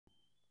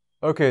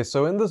Okay,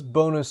 so in this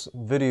bonus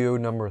video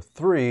number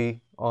 3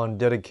 on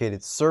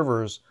dedicated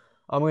servers,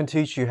 I'm going to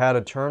teach you how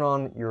to turn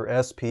on your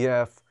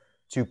SPF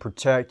to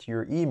protect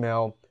your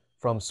email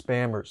from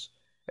spammers.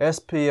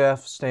 SPF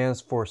stands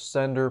for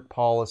Sender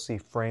Policy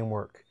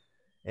Framework,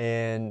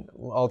 and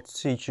I'll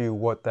teach you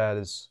what that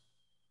is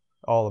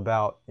all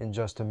about in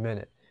just a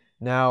minute.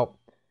 Now,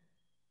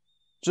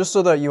 just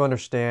so that you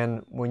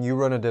understand, when you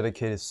run a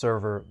dedicated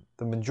server,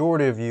 the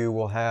majority of you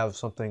will have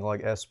something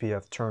like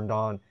SPF turned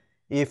on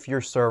if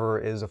your server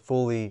is a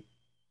fully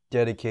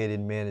dedicated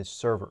managed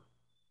server.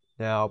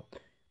 Now,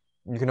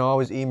 you can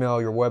always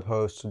email your web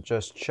host to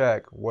just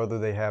check whether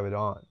they have it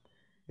on.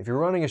 If you're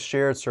running a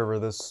shared server,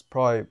 this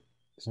probably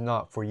is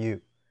not for you.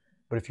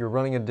 But if you're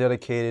running a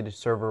dedicated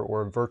server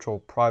or a virtual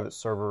private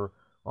server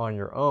on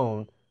your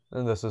own,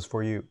 then this is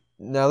for you.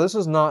 Now, this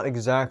is not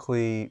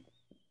exactly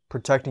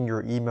protecting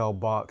your email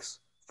box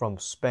from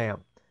spam.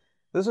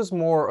 This is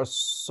more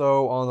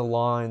so on the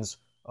lines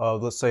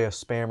of, let's say a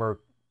spammer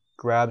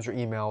grabs your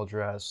email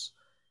address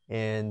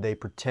and they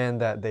pretend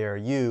that they are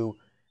you,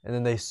 and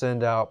then they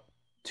send out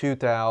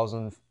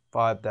 2,000,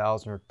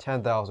 5,000, or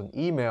 10,000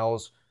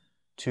 emails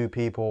to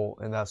people,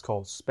 and that's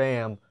called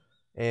spam.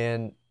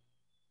 And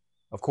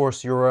of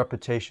course, your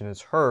reputation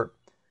is hurt,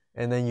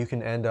 and then you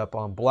can end up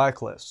on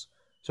blacklists.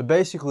 So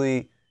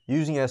basically,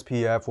 using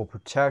SPF will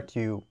protect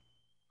you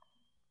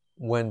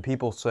when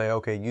people say,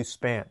 okay, you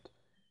spammed,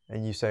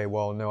 and you say,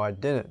 well, no, I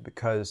didn't,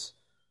 because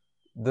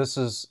this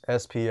is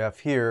SPF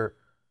here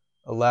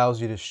allows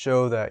you to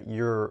show that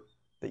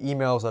the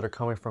emails that are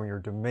coming from your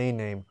domain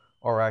name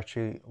are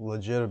actually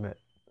legitimate,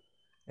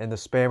 and the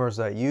spammers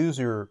that use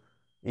your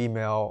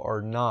email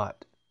are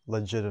not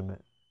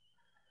legitimate.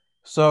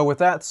 So with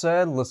that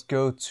said, let's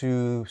go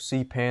to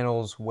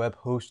cPanel's web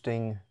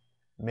hosting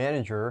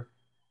manager.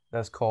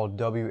 That's called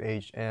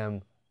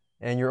WHM.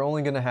 And you're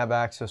only going to have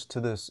access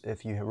to this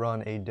if you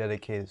run a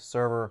dedicated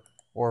server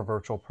or a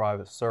virtual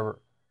private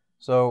server.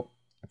 So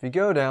if you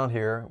go down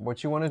here,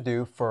 what you want to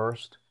do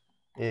first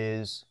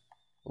is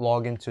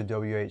log into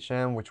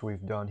WHM, which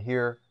we've done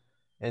here,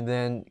 and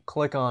then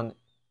click on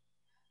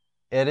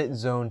Edit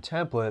Zone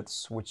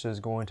Templates, which is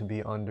going to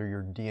be under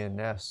your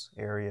DNS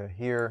area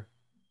here.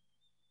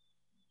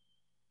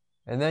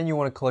 And then you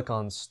want to click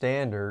on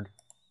Standard.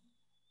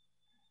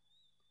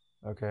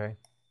 Okay.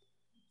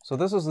 So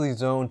this is the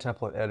zone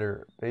template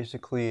editor.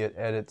 Basically, it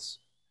edits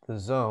the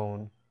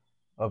zone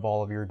of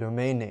all of your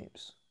domain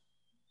names.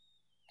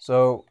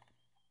 So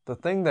the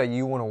thing that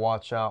you want to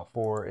watch out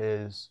for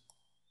is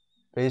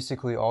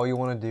basically all you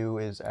want to do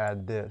is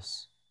add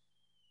this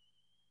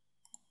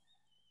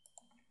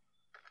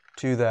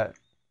to that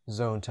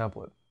zone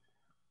template.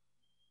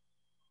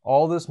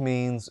 All this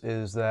means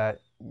is that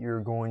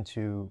you're going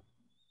to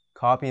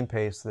copy and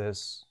paste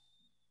this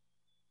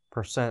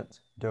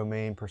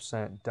 %domain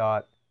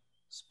 %dot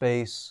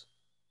space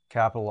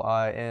capital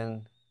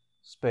IN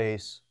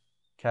space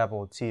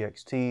capital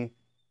TXT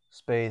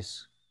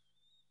space,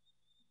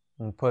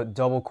 and put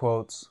double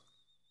quotes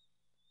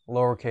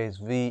lowercase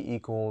v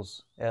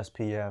equals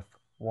SPF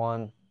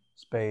 1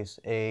 space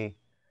A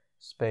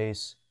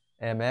space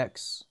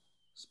MX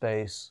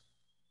space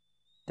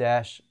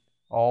dash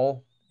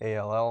all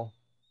ALL,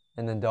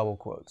 and then double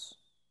quotes.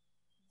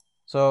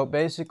 So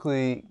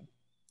basically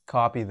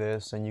copy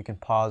this, and you can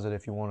pause it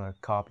if you want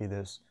to copy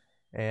this,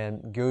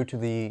 and go to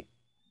the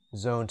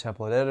zone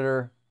template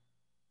editor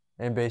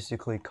and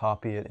basically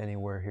copy it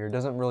anywhere here. It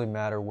doesn't really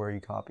matter where you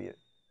copy it.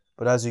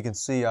 But as you can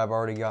see, I've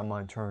already got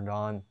mine turned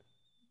on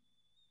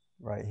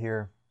right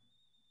here.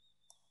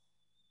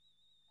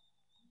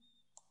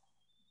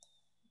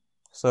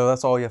 So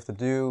that's all you have to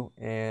do,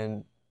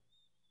 and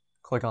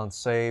click on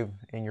save,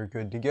 and you're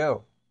good to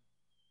go.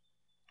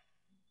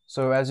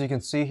 So as you can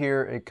see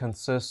here, it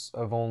consists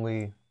of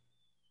only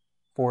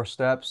 4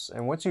 steps,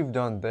 and once you've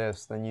done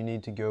this, then you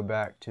need to go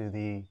back to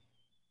the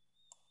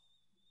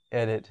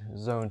edit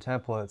zone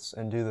templates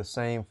and do the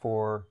same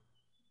for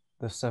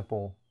the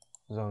simple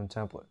zone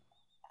template.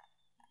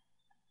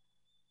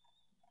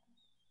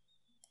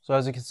 So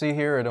as you can see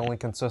here, it only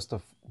consists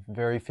of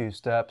very few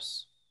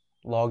steps.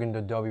 Log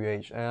into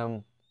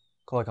WHM,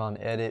 click on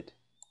edit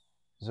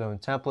zone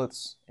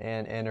templates,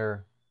 and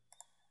enter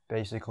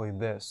basically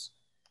this,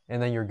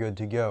 and then you're good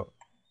to go.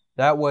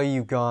 That way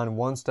you've gone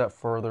one step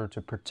further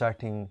to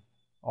protecting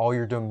all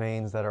your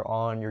domains that are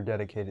on your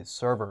dedicated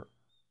server.